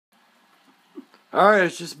Alright,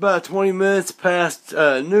 it's just about 20 minutes past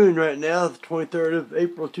noon right now, the 23rd of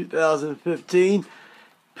April 2015,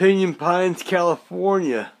 Pinyon Pines,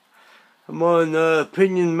 California. I'm on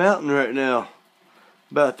Pinyon Mountain right now,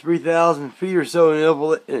 about 3,000 feet or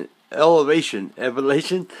so in elevation here.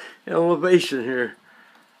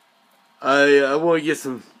 I want to get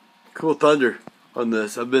some cool thunder on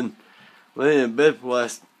this. I've been laying in bed for the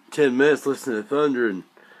last 10 minutes listening to thunder, and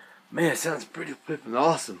man, it sounds pretty flippin'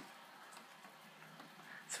 awesome.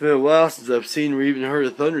 It's been a while since I've seen or even heard a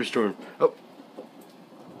thunderstorm. Oh.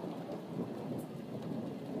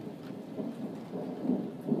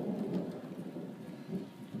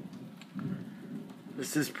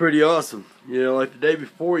 This is pretty awesome. You know, like the day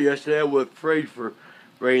before yesterday, I was afraid for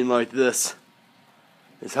rain like this.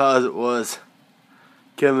 As hot as it was.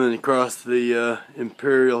 Coming across the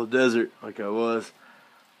Imperial Desert like I was.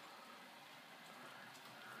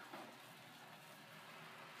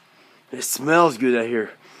 It smells good out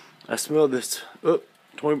here. I smell this,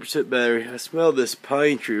 20% battery. I smell this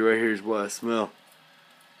pine tree right here is what I smell.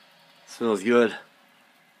 It smells good.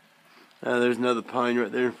 There's another pine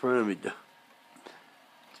right there in front of me.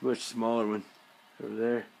 It's a much smaller one over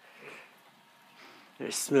there.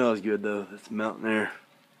 It smells good though. That's mountain air.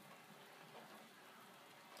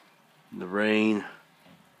 And the rain.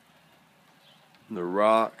 And the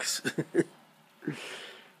rocks.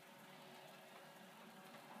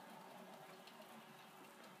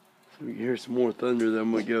 We can hear some more thunder, then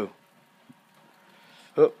I'm going to go.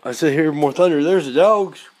 Oh, I said hear more thunder. There's the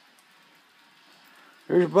dogs.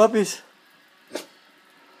 There's the puppies.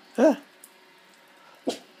 Huh?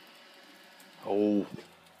 Oh.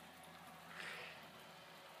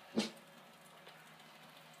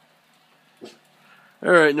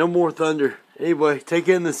 Alright, no more thunder. Anyway, take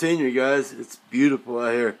in the scenery, guys. It's beautiful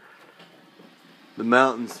out here. The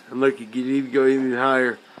mountains. And look, you can even go even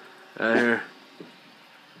higher out here.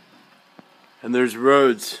 And there's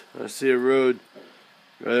roads. I see a road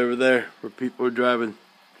right over there where people are driving.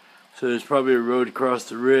 So there's probably a road across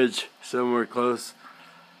the ridge somewhere close.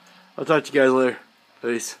 I'll talk to you guys later.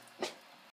 Peace.